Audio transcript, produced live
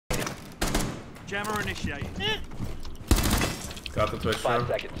Jammer initiated. Got the twitch 5 room.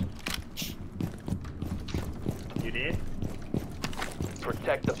 seconds. You did?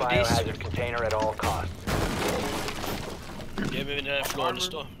 Protect the biohazard container at all costs. Give me the floor to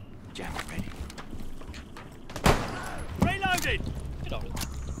stå. Jammer ready. Reloaded! Get on it.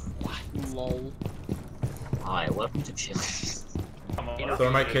 Lol. Hi, welcome to chill.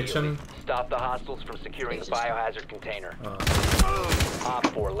 Thermite kitchen. Stop the hostiles from securing the biohazard container. Op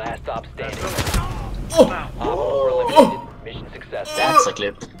 4, last stop standing. Op 4 eliminated. Mission successful. That's a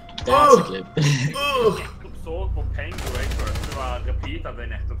clip. That's a clip. Så på peng og jeg følte det var repeat av det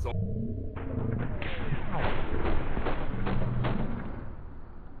nettopp så.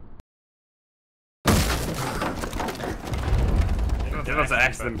 It was an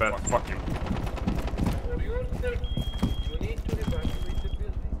accident, but fuck him.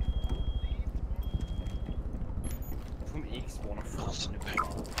 From X one of us.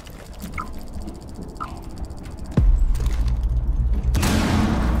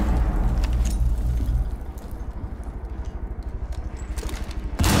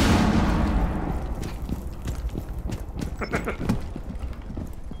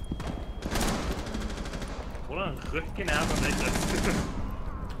 Hvordan røkken er på meg?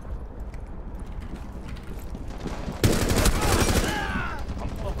 Han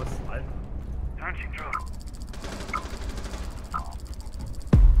får på snipe. Launching drone.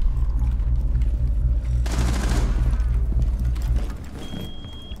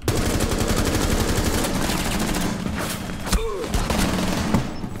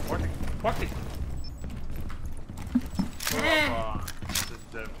 Fuck it.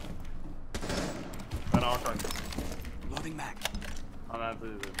 Loading mag. Han är inte...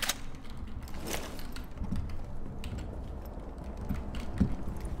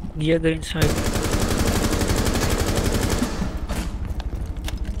 Get inside.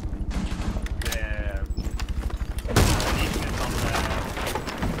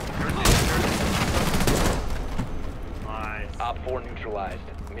 Op 4 neutralized.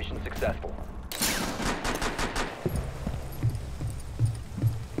 Mission successful.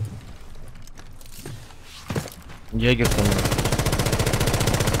 Jäger kommer.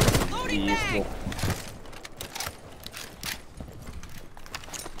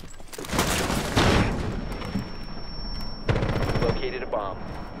 Located a bomb.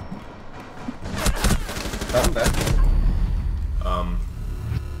 Found that.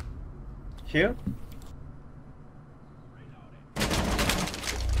 Here?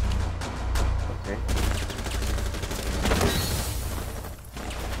 Okay.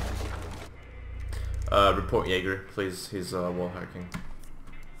 Report Jaeger, please. He's wall hacking.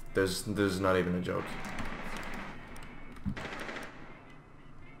 There's not even a joke.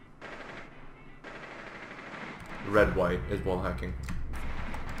 Red white is wall hacking.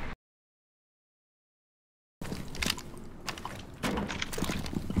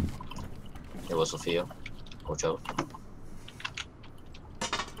 It was Sophia. Watch out.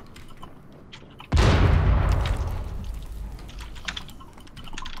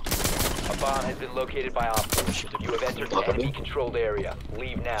 A bomb has been located by Op 4. You have entered the enemy-controlled area.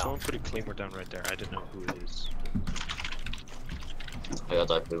 Leave now. Someone put a claymore down right there. I didn't know who it is. I got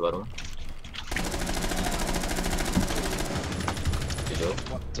that bottom.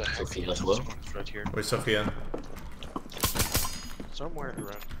 What the heck? Sophia as well. Someone's right here. Where's Sophia? Somewhere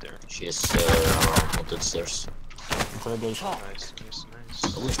around there. She is on the stairs. Nice, nice,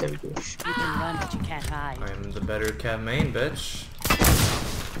 nice. I wish they would do it. You can run, but you can't hide. I'm the better cat main, bitch.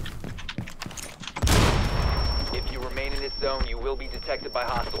 If you remain in this zone, you will be detected by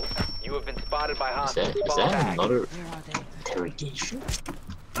hostiles. You have been spotted by hostiles. Is Fall that back. another Where are they? interrogation?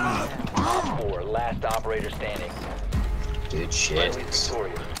 Op 4, last operator standing. Dude, shit. Friendly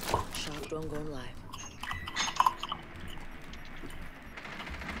victorious. Shot drone going live.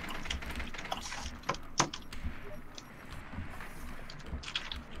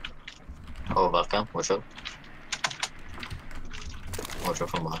 Oh, Valcam, watch out. Watch out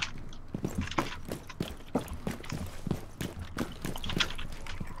from behind.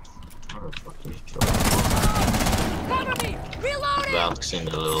 Where the fuck is he? Cover me! Reloading! Valk's in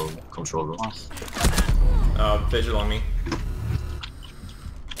the little control room. Vigil on me.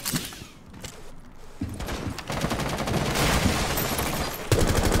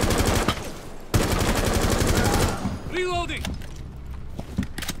 Reloading!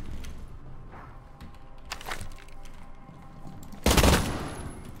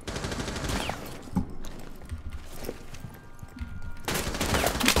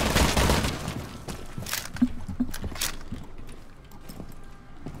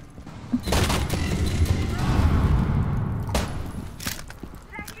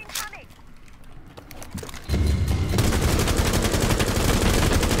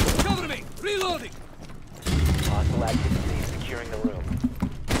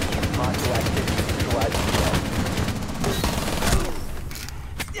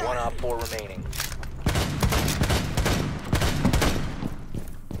 Op 4 remaining.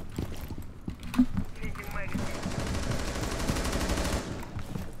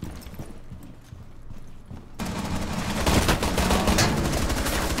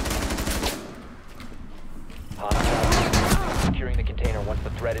 Hostile. Securing the container once the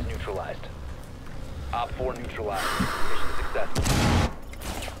threat is neutralized. Op 4 neutralized. Mission successful.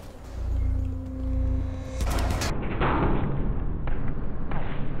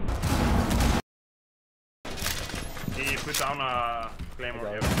 He put down a claymore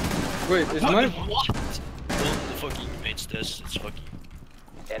here. Wait, is my... What? Don't the fucking mates this. It's fucking.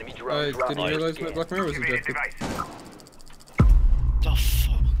 Enemy drone dropped. didn't realize my Black Mirror was ejected. The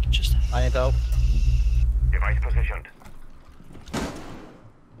fuck? Just. I need help. Device positioned.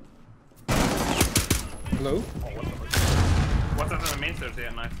 Hello? What's that in the main stairs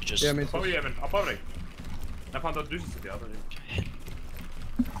here? Nice. Just. Yeah, main Above stairs. you, Evan. Above dig. Jeg fant at du sitter der.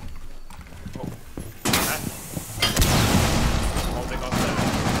 Oh. Her. Oh, det er godt.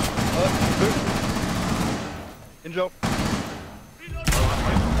 Injo.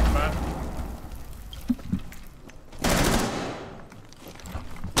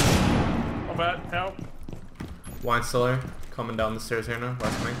 Oh, bad. Help. Wine cellar coming down the stairs here now.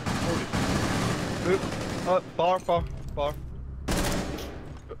 Last me. Bar.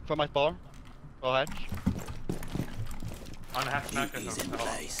 For my bar. Bar hatch. On half snack or something.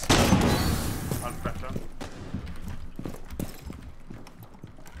 On pressure.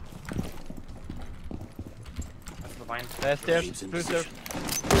 That's the vine. Stairs. Blue stairs.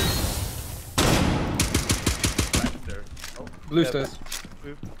 Left stairs. Oh, Blue stairs.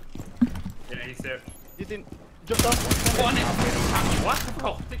 yeah, he's there. He's in. Just up. One in. What?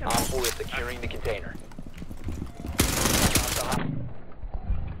 Oh, think Op 4 is securing the container.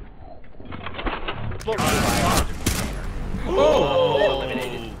 Oh!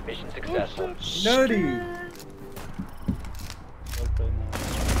 Eliminated. Mission successful. Nutty!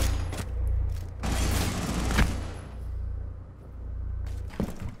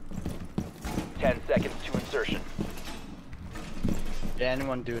 10 seconds to insertion. Did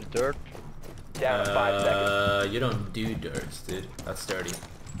anyone do dirt? Down to 5 seconds. You don't do dirts, dude. That's dirty.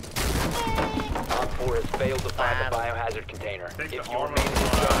 Op 4 has failed to find the biohazard container. Take If the you armor remain in the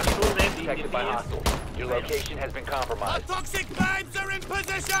from, zone, uh, you will be detected by hostiles. Your location has been compromised. Toxic vibes are in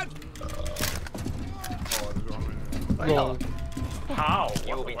position! Wrong. How?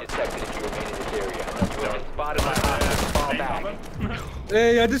 You will be detected if you remain in this area. You have been spotted by hostiles. Fall back.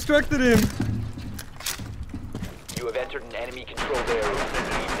 Hey, I distracted him! You have entered an enemy-controlled area.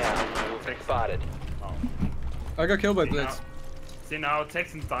 Leave now. You have been spotted. I got killed by Blitz. See now,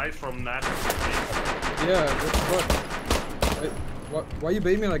 Texan dies from that. Yeah, what? Why you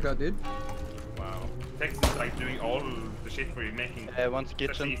bait me like that, dude? Wow. Texan's like doing all the shit for you, making One's such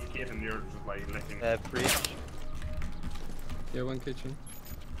kitchen. an easy kid and you're just like letting. Breach. Yeah, one kitchen.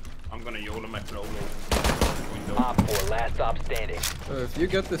 I'm gonna YOLO my flow window. Op 4, last stop standing. If you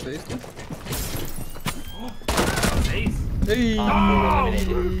get this ace, dude. Ace! Hey! Op 4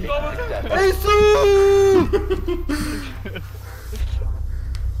 eliminated. Mission successful. Ace!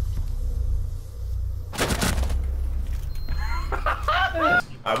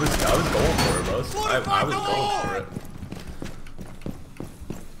 I was going for it, boss. I was going for it.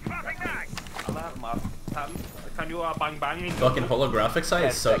 Can you bang bang? Fucking holographic sight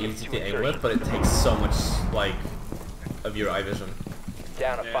is so easy to aim with, but it takes so much like of your eye vision.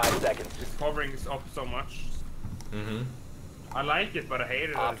 Down to 5 seconds. It's covering up so much. Mhm. I like it, but I hate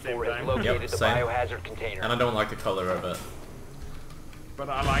it at Op the same 4 has time. located Yep, the same. biohazard container. And I don't like the color of it. But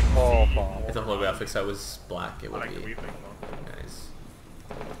I like If the holographic sight was black, it I would like the be replay though. nice.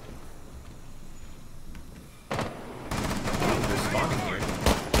 They're spawning here.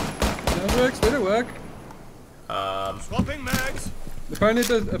 That works, did it work? Swapping mags!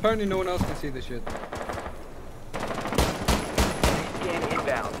 Apparently no one else can see this shit. Scan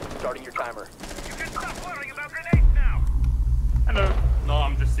inbound. Starting your timer. You can stop worrying about grenades now! Hello. No,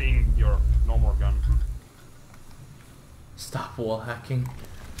 I'm just seeing your normal gun. Stop wall hacking.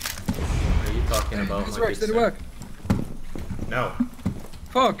 What are you talking about? This my works, good did it sir? work? No.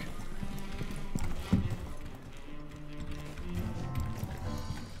 Fuck!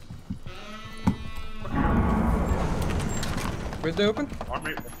 Where's they open?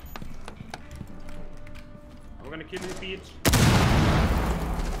 Army. I'm gonna kill you, bitch.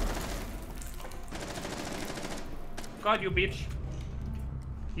 God, you bitch.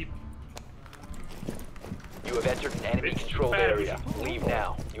 Keep. You have entered an enemy-controlled Bad. area. Leave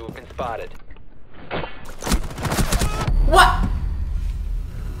now. You have been spotted. What?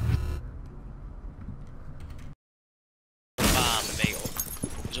 The mail.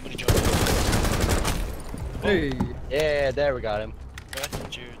 Somebody join. Hey. Yeah, there we got him. Right,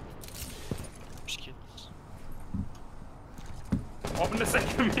 dude. Just kidding. Open the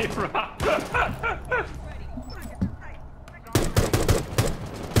second mirror.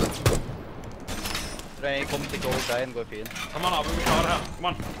 Trenger kom til gold veien, går fint. Come on, Abu, we got it. Come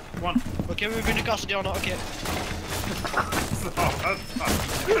on, come on. Ok, vi begynner kassen, Diana. Ok.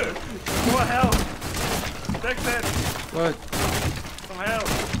 What hell? Take that. What? Some hell.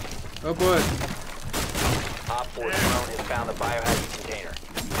 Oh boy. Op 4 drone has found the biohazard container.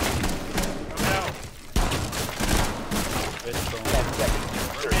 Some hell. 10 seconds.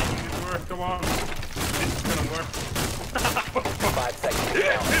 It's work, come on. This is gonna work. 5 seconds to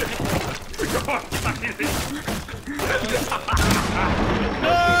count. Come on, guys.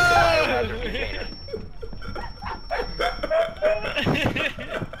 Biohazard container.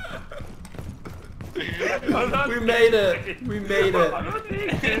 We made it! We made it!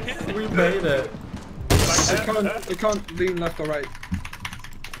 We made it! It can't lean left or right.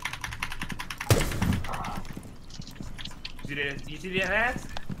 You see the ass?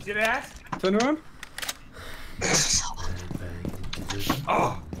 See the ass? Turn around.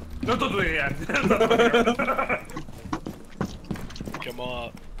 Oh! Don't do it yet! Come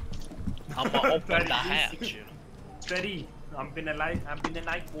on. I'm gonna open the hatch, you know. Steady. I'm been a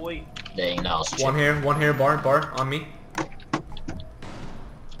light boy. Dang, now it's One here, bar, on me.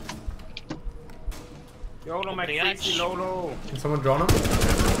 YOLO, my Opening crazy hatch. Lolo. Can someone draw him?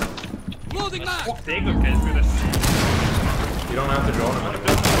 Loading back! Det är good guys, good. You don't have to draw him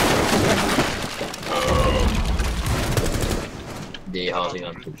anymore. De har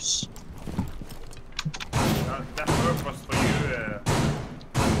inga puls. That purpose for you.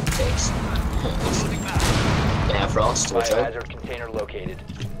 Thanks. They have frost, watch out. Biohazard container located.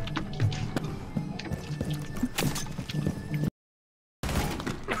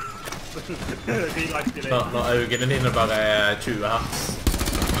 Vi lagt i det. Når øynene dine bare er 20 hertz.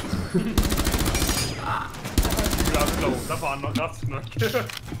 Du har loadet på han nok rask nok.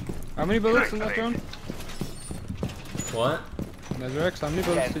 How many bullets on that drone? What? Netherx, how many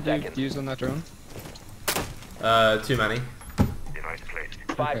bullets did you use on that drone? Too many.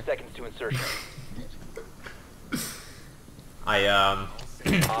 5 seconds to insertion.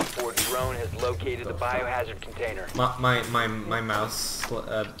 Op 4 drone has located the biohazard container. My mouse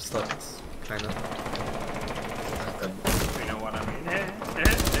slipped, kind of. You know what I mean?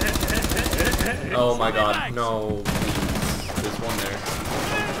 Oh my god, no. There's one there.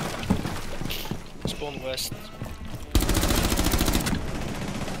 Spawn west.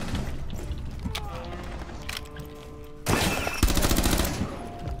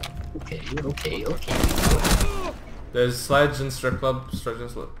 Okay. There's sledge and strip club, sledge and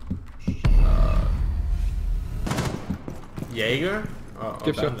slip. Jaeger? Oh,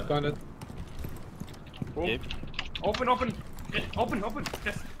 Give shot, bandit. bandit. Yep. Open.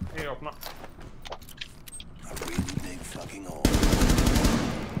 Yes. Hey, open up.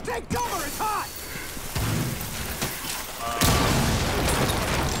 Take cover, it's hot!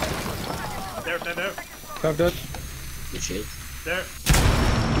 There. Have that. Good shit. There.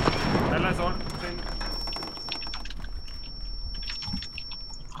 That last one.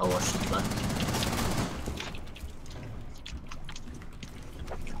 I'll watch the plan.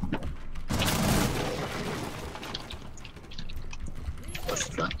 Watch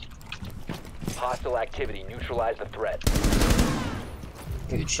the plan. Hostile activity. Neutralize the threat.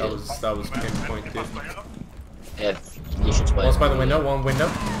 Good shit. That was pinpoint, dude. F. You should spy. One's by the window, one window.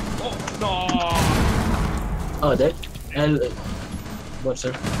 Oh, no! Oh, dead. Watch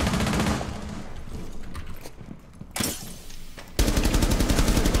sir.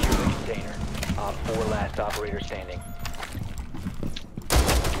 Container. Op 4 last operator standing.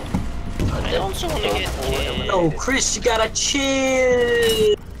 Oh, I also want to get killed. No, Chris, you gotta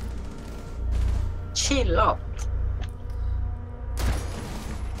chill. Chill up.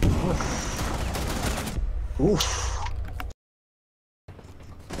 Oof.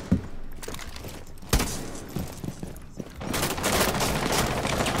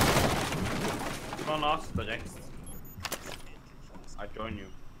 Run us direct. I join you.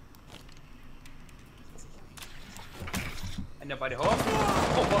 Anybody home?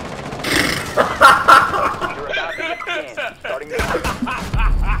 Oh, what?